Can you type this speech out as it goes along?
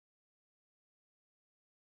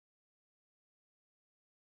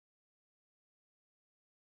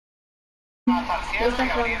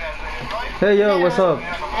Hey yo, what's up?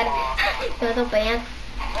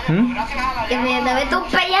 Que me debe tu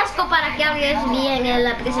pellizco para que hables bien en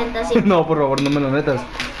la presentación. No, por favor, no me lo metas.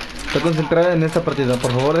 Estoy concentrada en esta partida.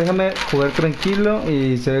 Por favor, déjame jugar tranquilo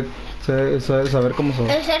y saber cómo soy.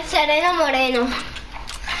 El ser sereno moreno.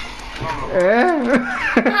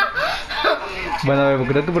 Bueno, a ver,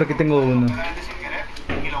 creo que por aquí tengo uno.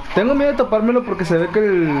 Tengo miedo de tapármelo porque se ve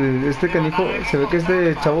que se ve que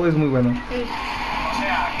este chavo es muy bueno.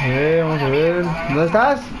 Vamos a ver. ¿Dónde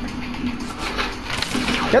estás?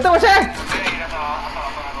 ¡Ya te voy a hacer!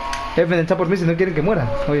 Ven, echa por mí si no quieren que muera,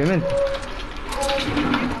 obviamente.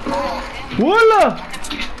 ¡Hola!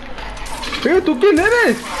 ¿Tú quién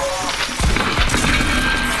eres?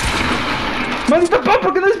 ¡Maldita pan!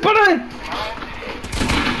 ¿Por qué no disparan?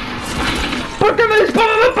 ¿Por qué me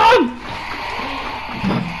disparan el pan?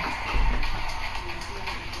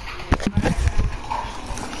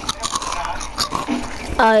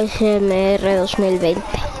 ASMR 2020.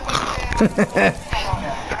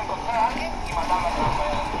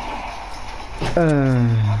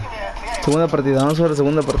 Segunda partida, vamos a ver la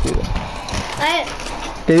segunda partida. A ver.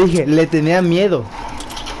 Te dije, le tenía miedo.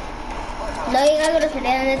 No digas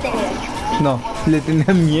grosería, no le tenía. No, le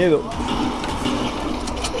tenía miedo.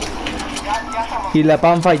 Y la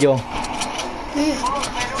pan falló.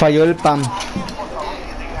 Falló el pan.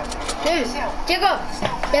 Chicos,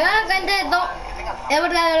 te vas a dar cuenta de todo. Es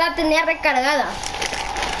verdad, yo la tenía recargada.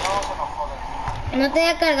 No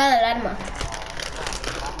tenía cargada el arma.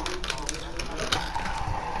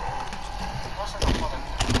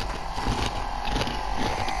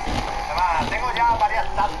 Tengo ya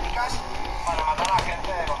varias tácticas para matar a la gente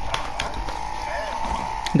de contrato.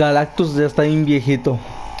 Galactus ya está bien viejito.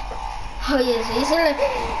 Oye, sí,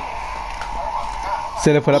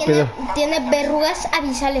 Se le fue la piedra. Tiene verrugas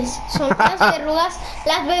avisales. Son las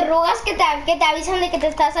verrugas que te avisan de que te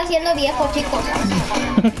estás haciendo viejo, chicos.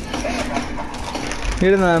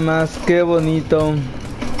 Miren nada más, qué bonito.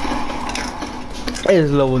 Es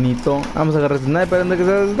lo bonito. Vamos a agarrar este sniper antes que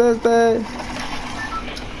se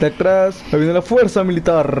de atrás. Ahí viene la fuerza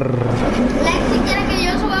militar. Like si quieren que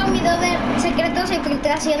yo suba un video de secretos y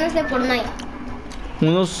filtraciones de Fortnite.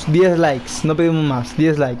 Unos 10 likes, no pedimos más,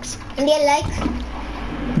 10 likes. 10 likes.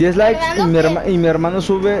 10 likes y mi hermano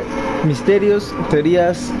sube misterios,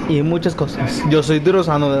 teorías y muchas cosas. Yo soy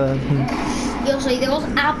Drosano de... Yo soy de voz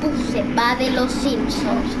Apu, se va de los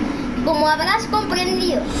Simpsons. Como habrás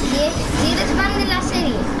comprendido, si eres fan de la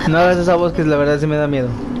serie... No hagas esa voz que la verdad sí me da miedo.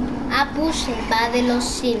 Apu se va de los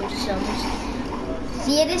Simpsons.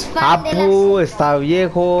 Si eres fan de la Apu está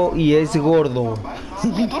viejo y es gordo.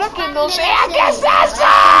 Cintura que no sea, ¿qué es eso?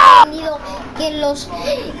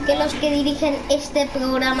 Que los que dirigen este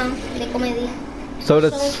programa de comedia son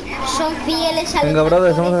fieles a... Venga,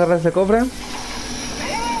 brother, vamos a agarrar este cofre.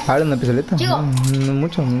 Ahora una pistoleta. Chico, no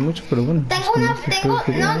mucho, pero bueno.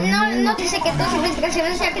 No dice que todas las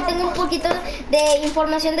filtraciones, ya que tengo un poquito de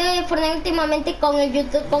información de Fortnite últimamente con el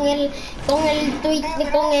YouTube, con el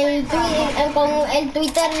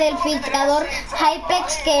Twitter del filtrador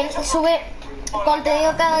Hypex, que sube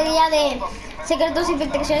contenido cada día de secretos y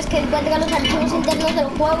filtraciones que encuentra los archivos internos del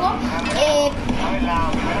juego.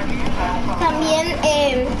 También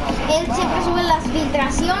él siempre sube las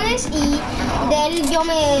filtraciones y de él yo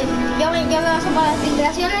me baso para las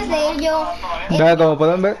filtraciones de él. Como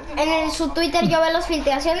pueden ver, en su Twitter yo veo las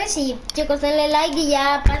filtraciones y chicos, denle like y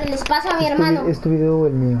ya les paso a mi hermano. ¿Es tu video o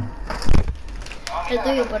el mío? El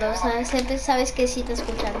tuyo, pero sabes que sí te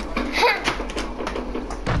escuchan.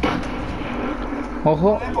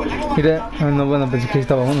 Ojo, mire, no, bueno, pensé que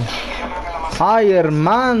estaba uno. Ay,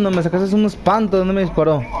 hermano, me sacaste un espanto, ¿dónde me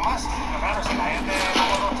disparó?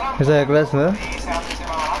 Esa de clase, ¿verdad?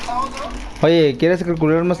 Oye, ¿quieres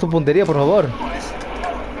calcular más tu puntería, por favor?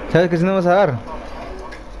 ¿Sabes que si no vas a dar?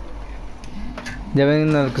 Ya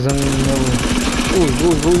ven a los que son nuevos.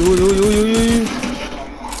 Uy.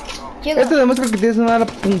 Este demuestra que tienes una mala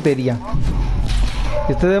puntería.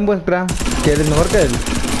 Y este demuestra que eres mejor que él.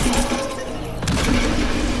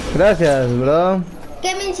 Gracias, bro.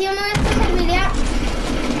 ¿Qué menciono esto serviría?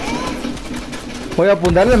 Voy a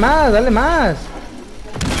apuntarle más, dale más.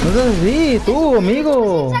 No seas así, tú,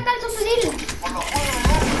 amigo. Saca el fusil.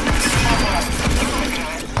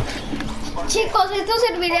 Chicos, esto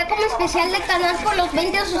serviría como especial de canal por los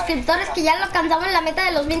 20 suscriptores, que ya lo alcanzamos la meta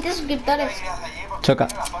de los 20 suscriptores. Choca.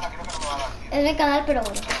 Es mi canal, pero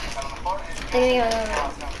bueno.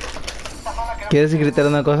 ¿Quieres gritar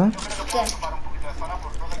una cosa? ¿Qué?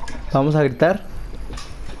 Vamos a gritar.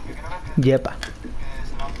 Yepa.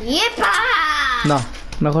 ¡Yepa! No,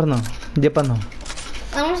 mejor no. Yepa no.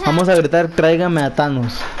 Vamos a gritar, tráigame a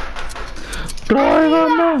Thanos.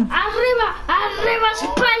 ¡Tráigame! ¡Arriba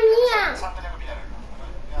España!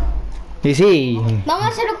 Y sí. Vamos a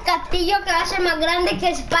hacer un castillo que va a ser más grande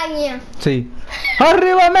que España. Sí.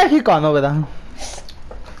 ¡Arriba México! No, ¿verdad?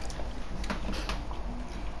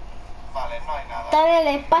 Vale, no hay nada. Está en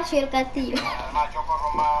el espacio el castillo. Además, yo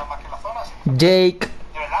corro más que la zona, así que... Jake.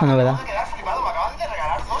 No, ¿verdad? Me quedar flipado, me acaban de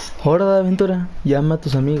regalar 2. Hora de aventura. Llama a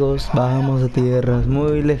tus amigos. Vamos a tierras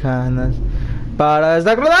muy lejanas. Para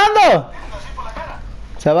estar rodando.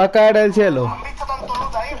 Se va a caer el cielo. ¿Han visto tanto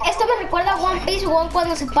loot ahí? Esto me recuerda a One Piece One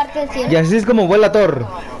cuando se parte el cielo. Y así es como vuela Thor.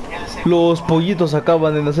 Los pollitos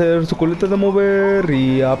acaban de nacer, su colita de mover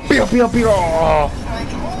y a pío, pío, pío.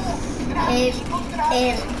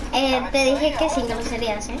 Te dije que sin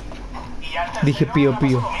groserías, ¿eh? Dije pío,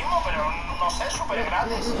 pío. Pero no sé, súper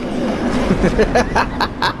grandes.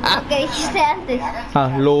 Lo que dijiste antes. Ah,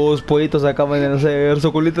 los pollitos acaban de nacer,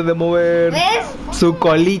 su colita de mover. ¿Ves? Su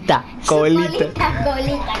colita, colita.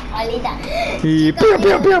 Colita. Y pío,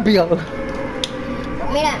 pío, pío, pío.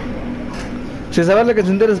 Mira, ¿Se sabe la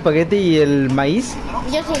canción del espagueti y el maíz?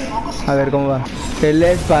 yo sí. A ver cómo va. El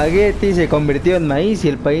espagueti se convirtió en maíz y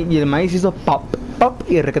el maíz hizo pop, pop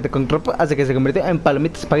y requete con ropa hace que se convirtió en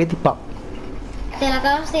palomitas espagueti pop. Te lo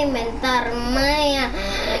acabas de inventar, Maya.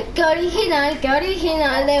 Qué original, de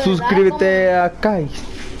verdad. Suscríbete a Kai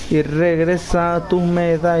y regresa a tu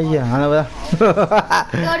medalla. Ah, no, ¿verdad?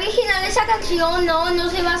 Qué original esa canción, no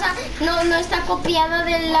se basa, no está copiada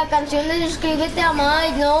de la canción de Suscríbete a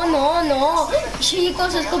Mike, no.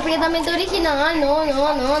 Chicos, es completamente original, no.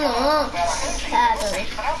 Ah,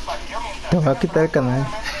 Te voy a quitar el canal.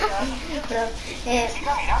 pero,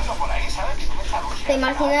 ¿te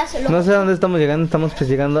imaginas lo No sé a dónde estamos llegando, estamos pues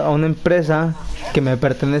llegando a una empresa que me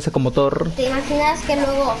pertenece como Thor. ¿Te imaginas que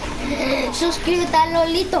luego suscríbete a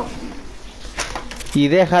Lolito? Y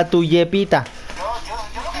deja tu yepita.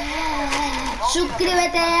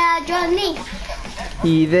 Suscríbete a Johnny.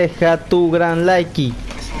 Y deja tu gran likey.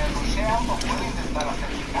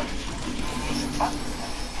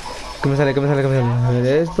 ¿Qué me sale? A ver,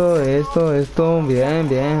 esto. Bien.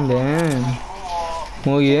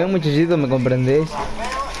 Muy bien, muchachitos, ¿me comprendéis?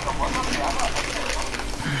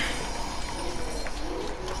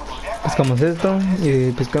 Pescamos esto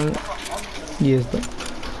y pescamos y esto.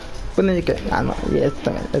 Bueno, y que no, y esto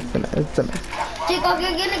también. Chicos,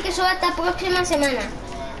 ¿qué quieren que suba esta próxima semana?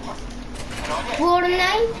 Fortnite,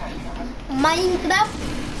 Minecraft,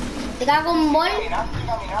 Dragon Ball,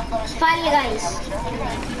 Fall Guys.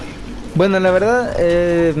 Bueno, la verdad,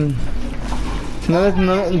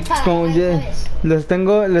 como ya les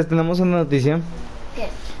tenemos una noticia. ¿Qué?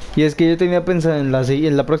 Y es que yo tenía pensado en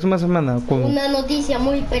la próxima semana. Una noticia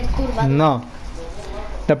muy perturbadora. No.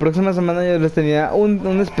 La próxima semana yo les tenía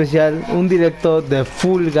un especial, un directo de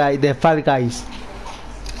Fall Guys.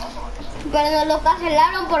 Pero nos lo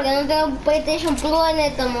cancelaron porque no tengo PlayStation Plus en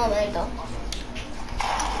este momento.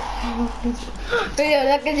 Pero la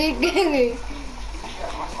verdad que sí que...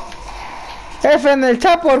 F en el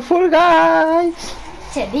chat por Fall Guys.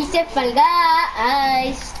 Se dice Fall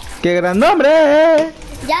Guys. ¡Qué gran nombre!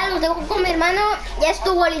 Ya lo dejo con mi hermano, ya es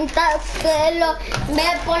tu voluntad.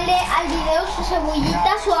 Ponle al video su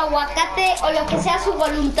cebollita, su aguacate o lo que sea su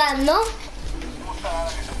voluntad, ¿no?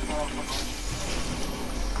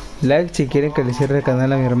 Like si quieren que le cierre el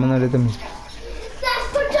canal a mi hermano ahorita mismo. ¡Se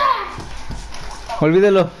escucha!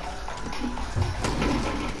 Olvídelo.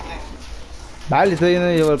 Vale, estoy yendo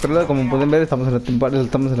a llevar el perro. Como pueden ver, estamos en la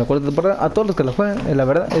cuarta temporada. A todos los que la juegan, la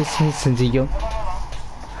verdad es sencillo.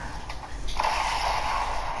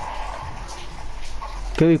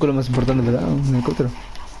 ¿Qué vehículo más importante, verdad? Un helicóptero.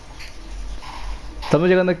 Estamos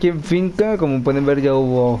llegando aquí en finca. Como pueden ver, ya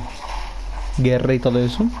hubo guerra y todo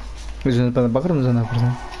eso. Es un espantapájaro, no es una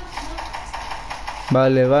persona.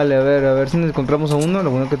 Vale, a ver si nos encontramos a uno.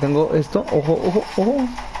 Lo bueno que tengo esto. Ojo.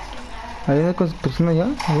 Hay una construcción allá.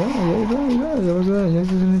 Ya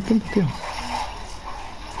se el tiempo, tío.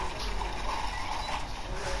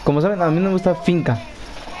 Como saben, a mí no me gusta finca.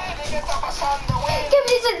 ¿Qué me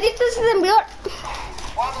sentiste ese temblor?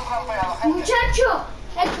 Muchacho,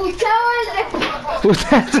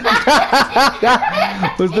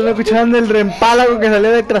 ¿Usted no escuchaban el reempálago que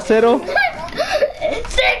salió del trasero?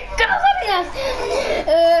 ¡Sí, groserías!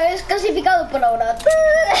 Es clasificado por ahora.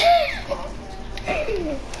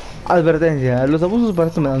 Advertencia, los abusos para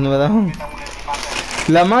esto me dan novedad.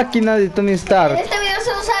 La máquina de Tony Stark. En este video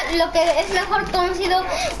se usa lo que es mejor conocido,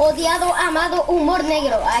 odiado, amado, humor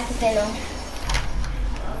negro. Ay, qué pelo.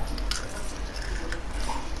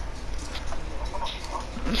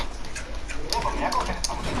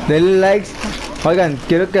 Denle likes. Oigan,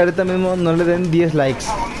 quiero que ahorita mismo no le den 10 likes.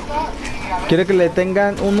 Quiero que le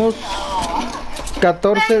tengan unos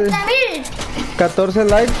 14 14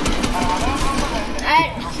 likes. A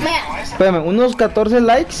ver, mira. Espérame, unos 14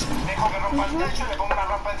 likes.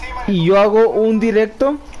 Y yo hago un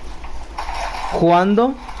directo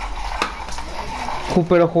jugando.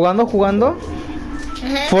 Pero jugando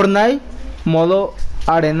Fortnite modo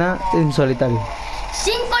arena en solitario.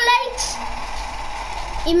 5 likes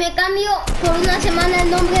y me cambio por una semana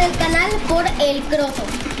el nombre del canal por el Croto.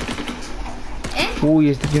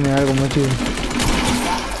 Uy, este tiene algo muy chido.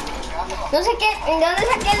 No sé qué, ¿de dónde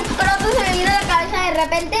saqué el Croto? Se me vino a la cabeza de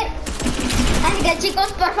repente. Así que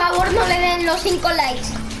chicos, por favor no le den los 5 likes.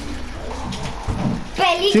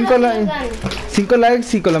 Peligro. 5 likes. 5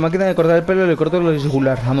 likes y con la máquina de cortar el pelo le corto lo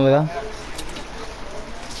jugular, a novedad.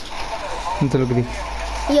 No sé lo que dije.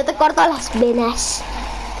 Y yo te corto las venas.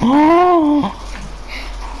 No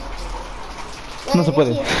se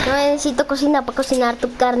puede. No necesito cocina para cocinar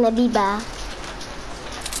tu carne viva.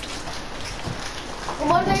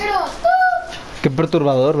 Como el negro. Qué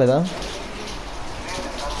perturbador, ¿verdad?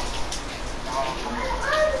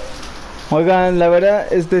 Oigan, la verdad,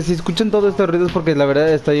 si escuchan todos estos ruidos porque la verdad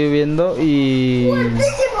está lloviendo y...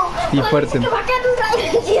 Fuertísimo. Y fuerte. Va a caer un rayo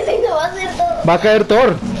del cielo y no va a ser todo. Va a caer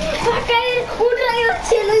Thor. Va a caer un rayo del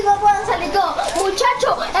cielo y no va a salir todo.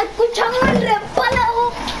 Muchacho, escuchamos el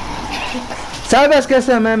repálago. ¿Sabes que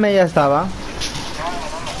ese meme ya estaba?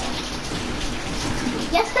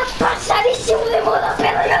 Ya está pasadísimo de moda,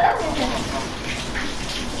 pero yo lo sé.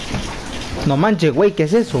 No manches, güey, ¿qué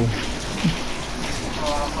es eso?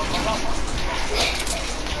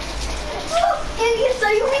 Está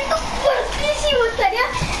lloviendo fuertísimo, estaría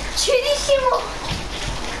chidísimo.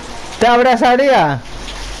 Te abrazaría.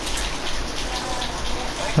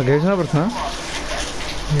 ¿Ok? ¿Es una persona?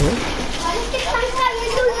 Parece que están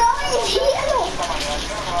cayendo lava y hielo.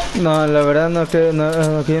 No, la verdad no, que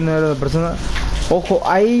no era la persona. Ojo,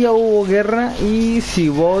 ahí ya hubo guerra y si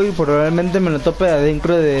voy probablemente me lo tope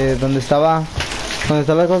adentro de donde están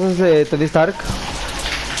las cosas de Tony Stark.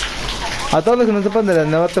 A todos los que no sepan de la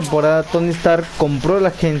nueva temporada, Tony Stark compró la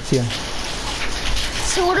agencia.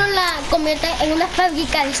 Seguro la convierte en una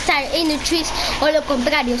fábrica de Star Industries o lo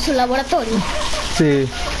contrario, su laboratorio. Sí.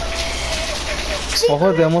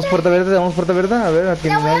 Ojo, tenemos puerta abierta, a ver, aquí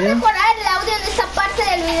Le no voy a hay. mejorar el audio en esta parte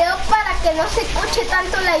del video para que no se escuche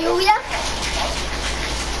tanto la lluvia.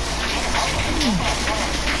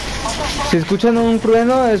 Si escuchan un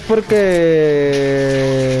trueno es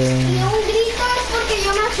porque... Y un grito es porque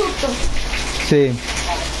yo me asusto. Sí.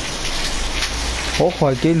 Ojo,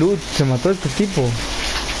 aquí hay loot, se mató este tipo.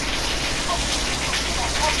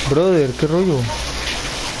 Brother, qué rollo.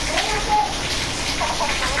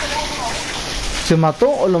 ¿Se mató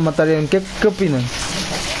o lo matarían? ¿Qué opinan?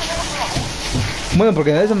 Bueno,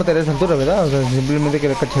 porque nadie se mataría a esa altura, ¿verdad? O sea, simplemente que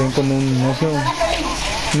le cacharían con un... no sé, un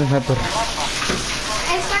sniper.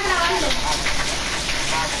 Está grabando.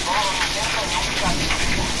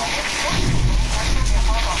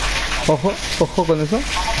 Ojo con eso.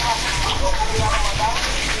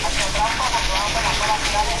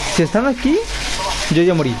 Si están aquí, yo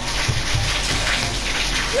ya morí.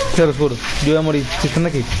 Se los juro, yo ya morí. Si están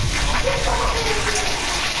aquí.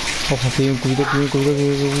 Ojo, aquí hay un cubito.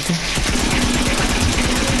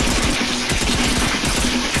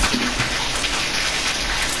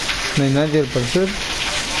 No hay nadie al parecer.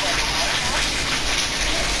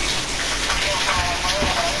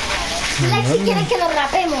 Lexi quiere que lo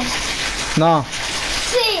rapemos. No,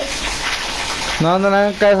 Sí. no le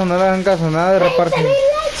hagan caso, nada de rapar gente.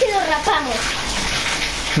 Lexi lo rapamos.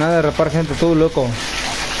 Nada de rapar gente, tú loco.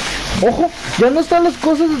 Ojo, ya no están las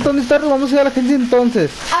cosas de Tony Stark, vamos a ir a la gente entonces.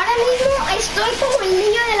 Ahora mismo estoy como el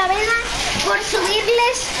niño de la avena por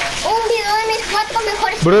subirles un video de mis 4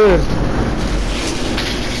 mejores.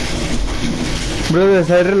 Brothers,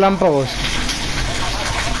 hay relámpagos.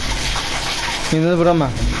 Y no es broma.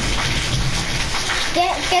 Que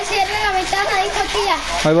cierre la ventana, dijo tía.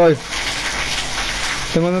 Ahí voy.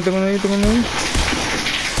 Tengo uno ahí.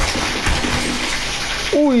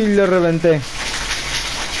 Uy, le reventé.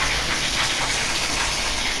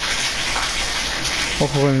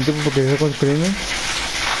 Ojo con el tipo porque se está construyendo.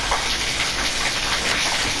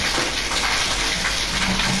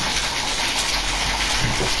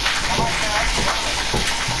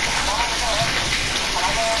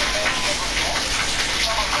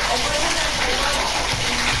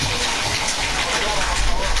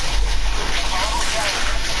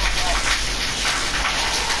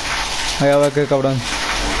 Allá va, qué cabrón.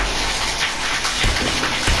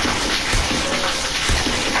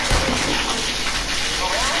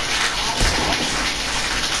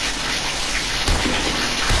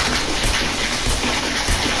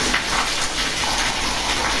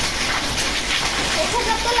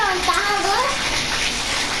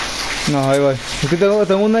 No, ahí voy. Es que tengo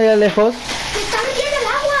una allá lejos. ¡Se está metiendo el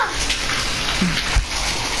agua!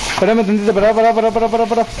 Espérame tantito,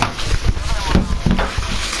 para.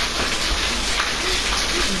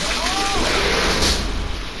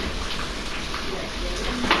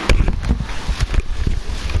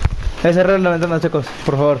 Cerrar la ventana, chicos,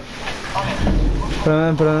 por favor.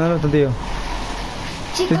 Perdóname tantillo.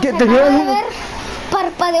 Chicos, Es que te acabo quiero de decir- ver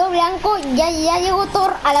parpadeo blanco. Ya llegó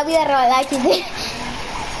Thor a la vida real.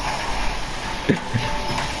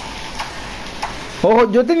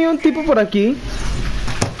 Ojo, yo tenía un tipo por aquí.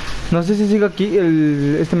 No sé si sigue aquí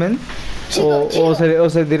este men. Chico, chico. O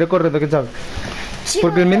se diré corriendo, quién sabe. Chico,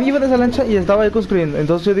 Porque el men iba de esa lancha y estaba ahí construyendo.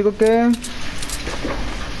 Entonces yo digo que...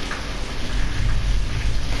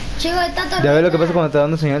 chico, está Thor. Ya ves lo que pasa cuando te dan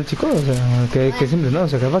una señal, chicos. O sea, que simple, ¿no? O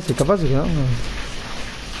sea, capaz, ¿no?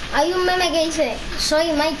 Hay un meme que dice, soy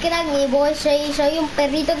Minecraft y voy, soy un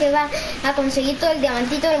perrito que va a conseguir todo el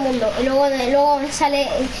diamantito del mundo. Y luego sale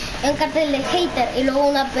un cartel de hater y luego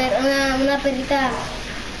una perrita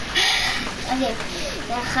así,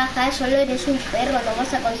 jaja, solo eres un perro, no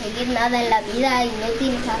vas a conseguir nada en la vida,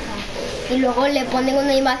 inútil, jaja. Y luego le ponen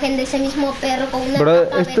una imagen de ese mismo perro con una Bro,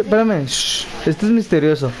 capa verde. espérame, esto es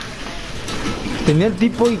misterioso. Tenía el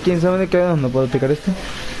tipo y quién sabe de qué no puedo picar esto.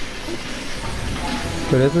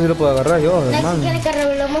 Pero esto sí lo puedo agarrar yo, Nadie hermano. quiere que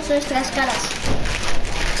revelemos nuestras caras.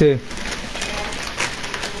 Sí.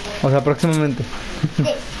 O sea, próximamente.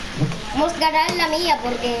 Mostrarán la mía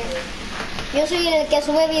porque yo soy el que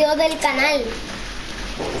sube videos del canal.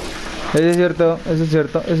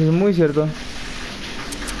 Eso es muy cierto.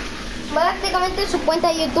 Prácticamente su cuenta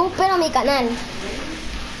de YouTube, pero mi canal.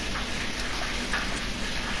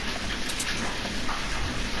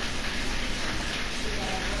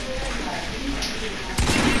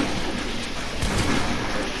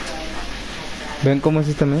 ¿Ven cómo es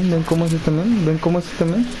este men? ¿Ven cómo es este men? ¿Ven cómo es este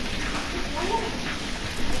men?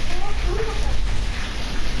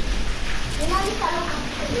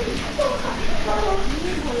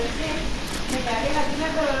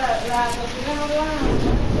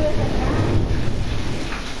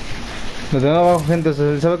 Lo tengo abajo, gente, o sea,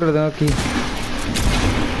 él sabe que lo tengo aquí.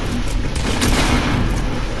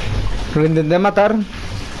 Lo intenté matar.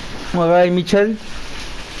 Ay, Michelle.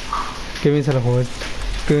 Qué bien se lo jugó este.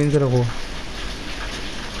 Qué bien se lo jugó.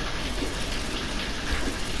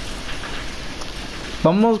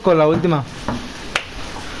 Vamos con la última.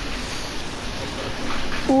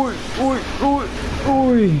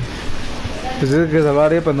 Uy. Pues es que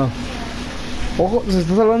salvaría, pues no. Ojo, ¿se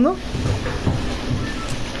está salvando?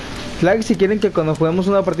 Like si quieren que cuando juguemos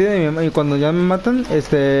una partida y cuando ya me matan,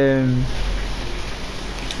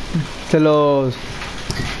 se los...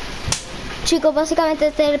 Chicos, básicamente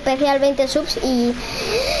este es el especial 20 subs y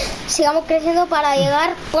sigamos creciendo para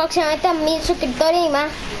llegar próximamente a 1000 suscriptores y más.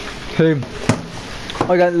 Sí.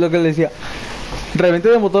 Oigan, lo que les decía,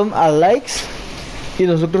 revienten el botón a likes y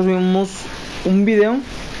nosotros vimos un video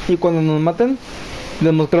y cuando nos maten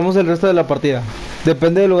les mostramos el resto de la partida.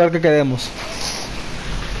 Depende del lugar que quedemos.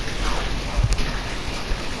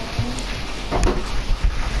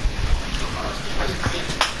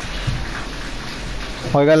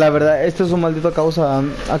 Oiga, la verdad, esto es un maldito causa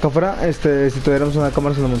acá afuera. Si tuviéramos una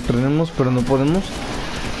cámara se lo mostraríamos, pero no podemos.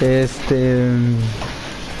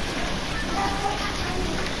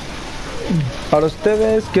 Para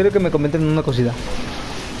ustedes, quiero que me comenten una cosita.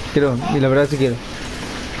 Quiero, y la verdad sí quiero.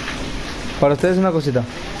 Para ustedes una cosita.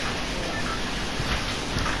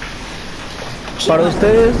 Para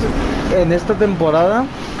ustedes, en esta temporada,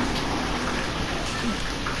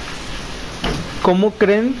 ¿cómo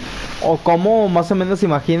creen o cómo más o menos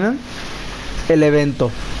imaginan el evento?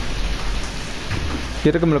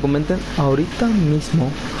 Quiero que me lo comenten ahorita mismo.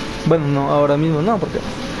 Bueno, no, ahora mismo no, porque...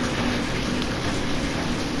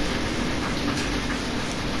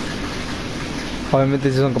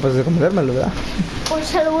 obviamente si son capaces de cometérmelo, ¿verdad? Un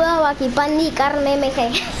saludo a Bakipandi y Carne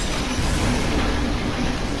MG.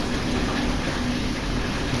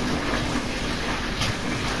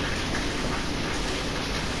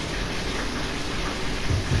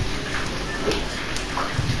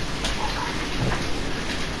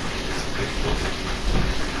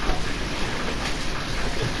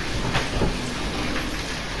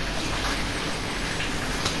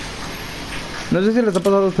 No sé si les ha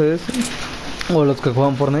pasado a ustedes o a los que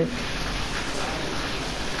juegan Fortnite.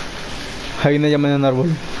 Hay una llama en un árbol.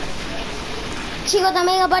 Chicos,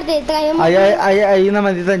 también aparte traemos... Hay una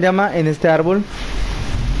maldita llama en este árbol.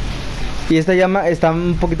 Y esta llama está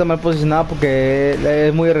un poquito mal posicionada porque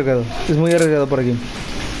es muy arriesgado. Es muy arriesgado por aquí.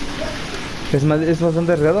 Es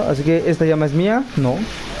bastante arriesgado, así que esta llama es mía. No.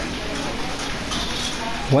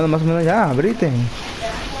 Bueno, más o menos ya, abrite.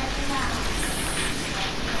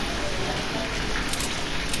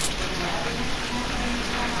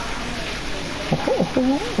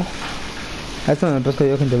 A esto me lo pesco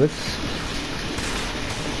yo, gente, ¿ves?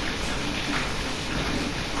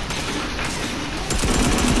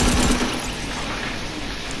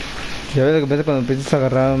 Ya ves lo que pasa cuando empiezas a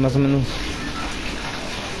agarrar más o menos.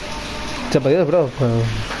 Chapadillas, bro.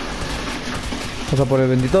 O sea, por el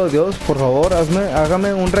bendito Dios, por favor,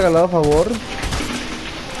 hágame un regalado favor.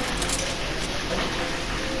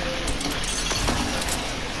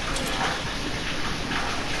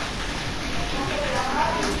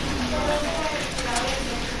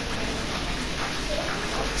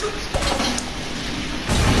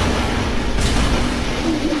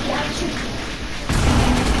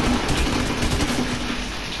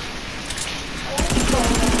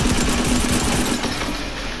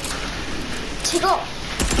 Chico,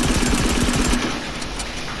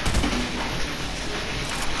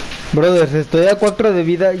 Brothers, estoy a 4 de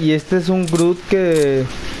vida y este es un Groot que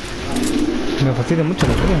me fastidia mucho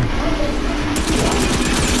la vida.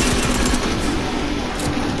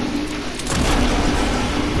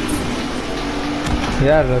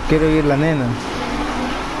 Ya, lo quiero ir la nena.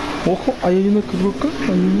 Ojo, ahí hay una roca,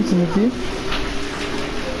 ahí uno se metió.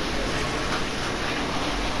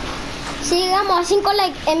 si llegamos a 5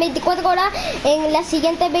 likes en 24 horas, en las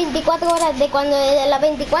siguientes 24 horas, de las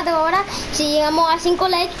 24 horas, si llegamos a 5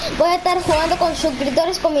 likes, voy a estar jugando con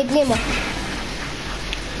suscriptores con mi primo.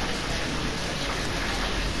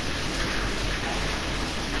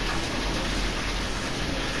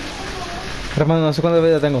 Hermano, no sé cuántas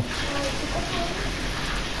vidas tengo.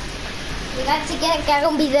 Digan si quieren que haga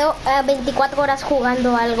un video a 24 horas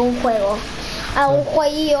jugando a algún juego, a un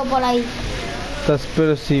jueguillo por ahí. Estás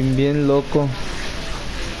pero sin bien loco.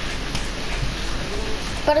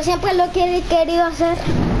 Pero siempre lo que he querido hacer.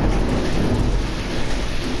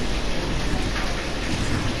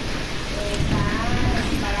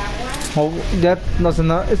 Oh, ya no sé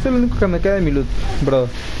nada. Este es lo único que me queda de mi loot, bro.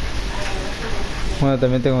 Bueno,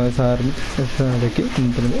 también tengo esa arma. Esta de aquí,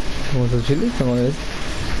 tengo esos chiles, tengo este.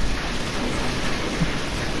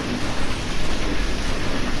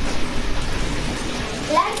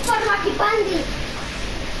 Like por Makipandi.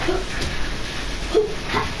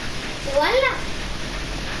 Igual no.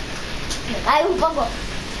 Me cae un poco.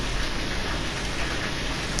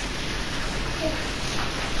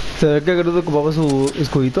 Se ve que Groot ocupaba su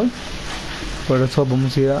escudito. Por eso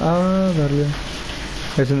vamos a ir a darle.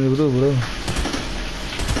 Ese es el Groot, bro.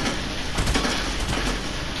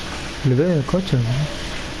 Le veo el coche, bro.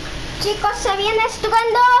 Chicos, se viene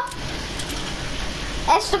estupendo.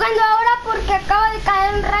 Estupendo ahora porque acaba de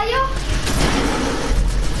caer un rayo.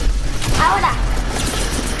 Ahora.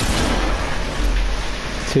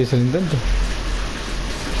 Sí, se lo intento.